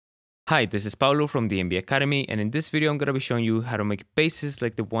Hi, this is Paulo from the MB Academy, and in this video I'm going to be showing you how to make basses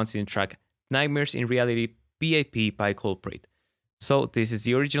like the ones in the track Nightmares in Reality BAP by Culprate. So this is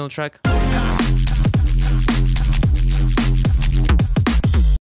the original track.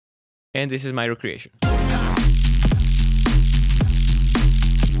 And this is my recreation.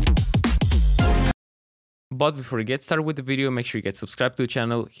 But before we get started with the video, make sure you get subscribed to the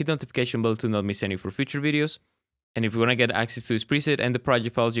channel, hit the notification bell to not miss any for future videos. And if you want to get access to this preset and the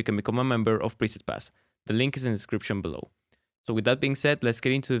project files, you can become a member of Preset Pass. The link is in the description below. So with that being said, let's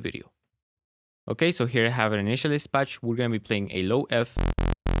get into the video. Okay, so here I have an initialist patch. We're going to be playing a low F.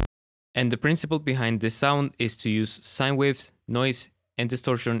 And the principle behind this sound is to use sine waves, noise, and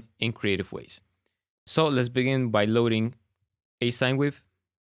distortion in creative ways. So let's begin by loading a sine wave.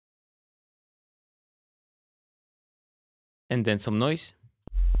 And then some noise.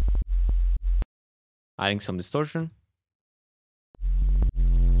 Adding some distortion.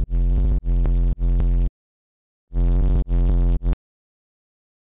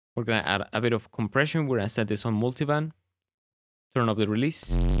 We're going to add a bit of compression. We're going to set this on multiband. Turn up the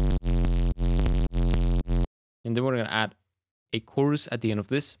release. And then we're going to add a chorus at the end of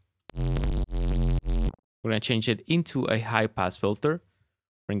this. We're going to change it into a high pass filter.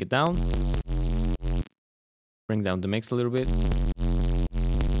 Bring it down. Bring down the mix a little bit.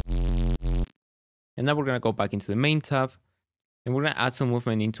 And now we're going to go back into the main tab. And we're going to add some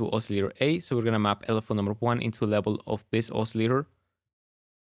movement into oscillator A. So we're going to map LFO number 1 into the level of this oscillator.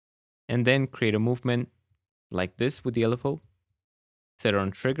 And then create a movement like this with the LFO. Set it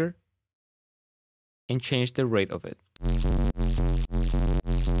on trigger. And change the rate of it.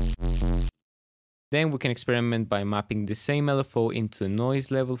 Then we can experiment by mapping the same LFO into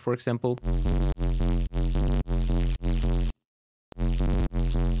noise level, for example.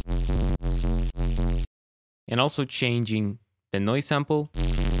 And also changing the noise sample.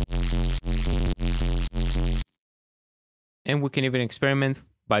 And we can even experiment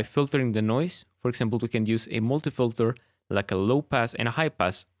by filtering the noise. For example, we can use a multi-filter like a low pass and a high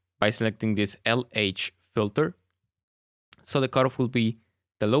pass by selecting this LH filter. So the cutoff will be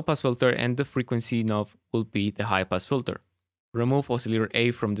the low pass filter and the frequency knob will be the high pass filter. Remove oscillator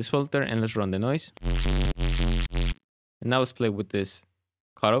A from this filter and let's run the noise. And now let's play with this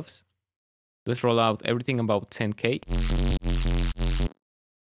cutoffs. Let's roll out everything about 10K.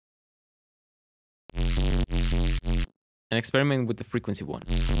 And experiment with the frequency one.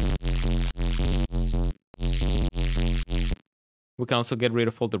 We can also get rid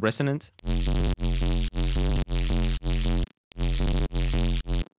of all the resonance.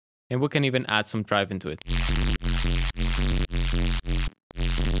 And we can even add some drive into it.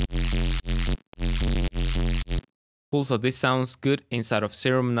 Cool, so this sounds good inside of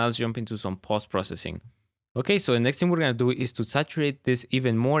Serum. Now let's jump into some post-processing. Okay, so the next thing we're gonna do is to saturate this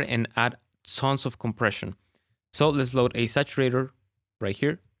even more and add tons of compression. So let's load a saturator right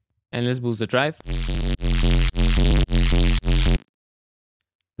here and let's boost the drive.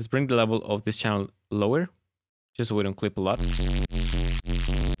 Let's bring the level of this channel lower, just so we don't clip a lot.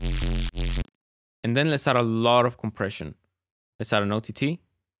 And then let's add a lot of compression. Let's add an OTT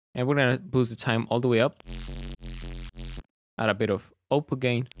and we're gonna boost the time all the way up. Add a bit of output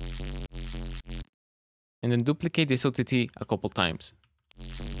gain. And then duplicate this OTT a couple times.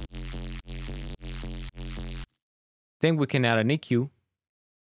 Then we can add an EQ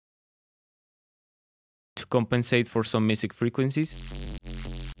to compensate for some missing frequencies.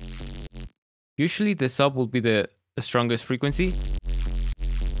 Usually the sub will be the strongest frequency,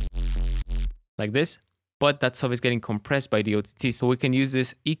 like this, but that sub is getting compressed by the OTT. So we can use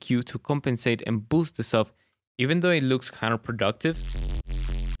this EQ to compensate and boost the sub. Even though it looks counterproductive,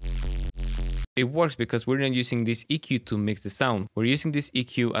 it works because we're not using this EQ to mix the sound. We're using this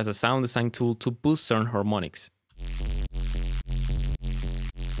EQ as a sound design tool to boost certain harmonics.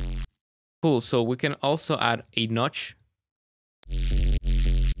 Cool, so we can also add a notch to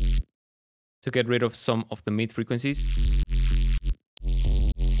get rid of some of the mid frequencies.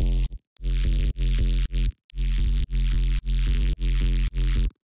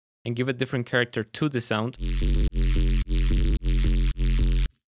 And give a different character to the sound.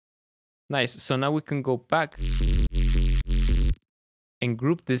 Nice, so now we can go back and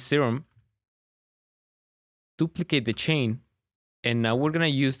group this serum, duplicate the chain, and now we're gonna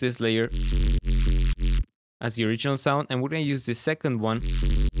use this layer as the original sound, and we're gonna use the second one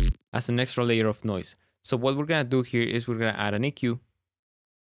as an extra layer of noise. So what we're gonna do here is we're gonna add an EQ,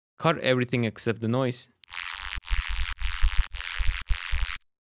 cut everything except the noise,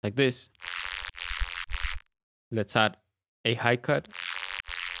 like this. Let's add a high cut.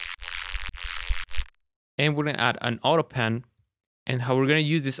 And we're gonna add an auto pan And how we're going to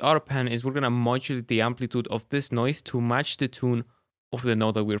use this auto pan is we're going to modulate the amplitude of this noise to match the tune of the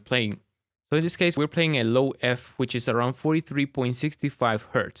note that we're playing. So in this case, we're playing a low F, which is around 43.65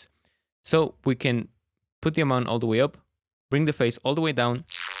 Hertz. So we can put the amount all the way up, bring the phase all the way down.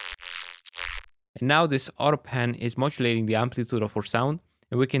 And now this auto pan is modulating the amplitude of our sound.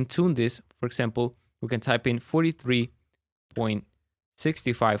 And we can tune this. For example, we can type in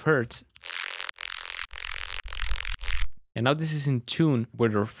 43.65 Hertz. And now this is in tune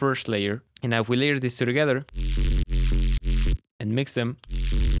with our first layer. And now if we layer these two together and mix them,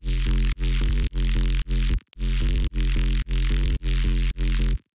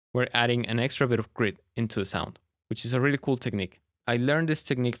 we're adding an extra bit of grit into the sound, which is a really cool technique. I learned this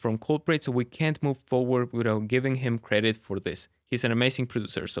technique from Culprate, so we can't move forward without giving him credit for this. He's an amazing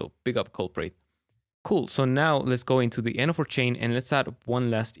producer, so big up Culprate. Cool, so now let's go into the end of our chain and let's add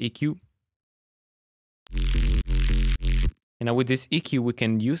one last EQ. And now with this EQ, we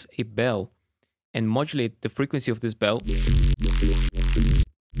can use a bell and modulate the frequency of this bell.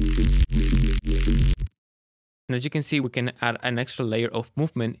 And as you can see, we can add an extra layer of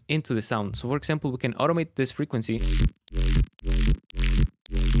movement into the sound. So for example, we can automate this frequency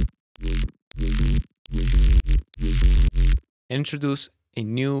and introduce a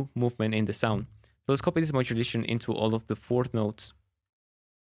new movement in the sound. So let's copy this modulation into all of the fourth notes,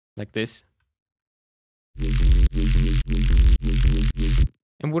 like this.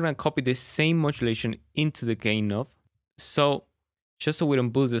 And we're gonna copy this same modulation into the gain knob. So just so we don't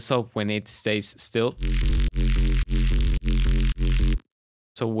boost this off when it stays still.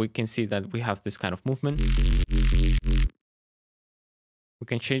 So we can see that we have this kind of movement. We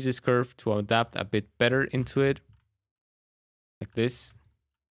can change this curve to adapt a bit better into it, like this.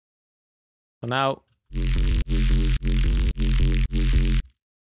 So now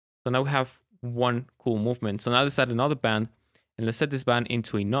we have one cool movement. So now let's add another band and let's set this band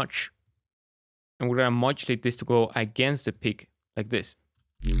into a notch. And we're gonna modulate this to go against the peak, like this.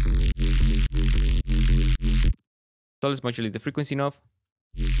 So let's modulate the frequency knob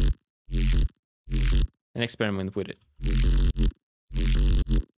and experiment with it.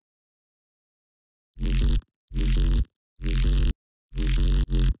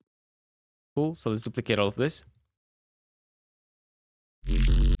 Cool, so let's duplicate all of this.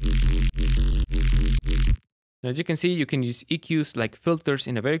 And as you can see, you can use EQs like filters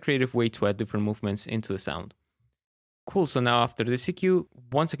in a very creative way to add different movements into the sound. Cool, so now after this EQ,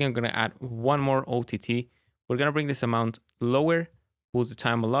 once again, I'm gonna add one more OTT. We're gonna bring this amount lower, boost the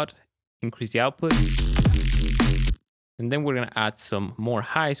time a lot, increase the output. And then we're gonna add some more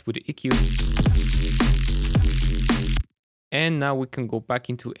highs with the EQ. And now we can go back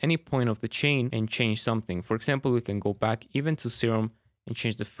into any point of the chain and change something. For example, we can go back even to Serum and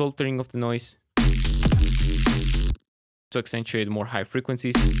change the filtering of the noise to accentuate more high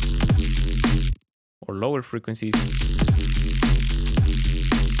frequencies or lower frequencies.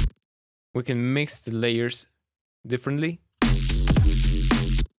 We can mix the layers differently.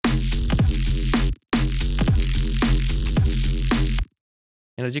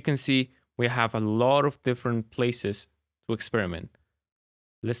 And as you can see, we have a lot of different places to experiment.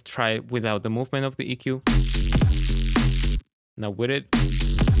 Let's try it without the movement of the EQ. Now with it,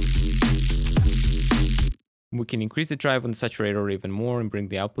 we can increase the drive on the saturator even more and bring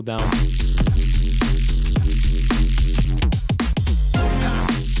the output down.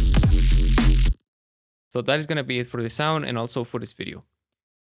 So that is going to be it for the sound and also for this video.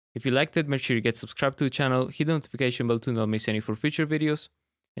 If you liked it, make sure you get subscribed to the channel, hit the notification bell to not miss any for future videos.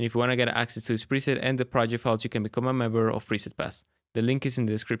 And if you want to get access to this preset and the project files, you can become a member of Preset Pass. The link is in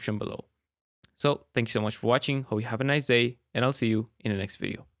the description below. So thank you so much for watching. Hope you have a nice day, and I'll see you in the next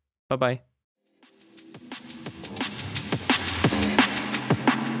video. Bye bye.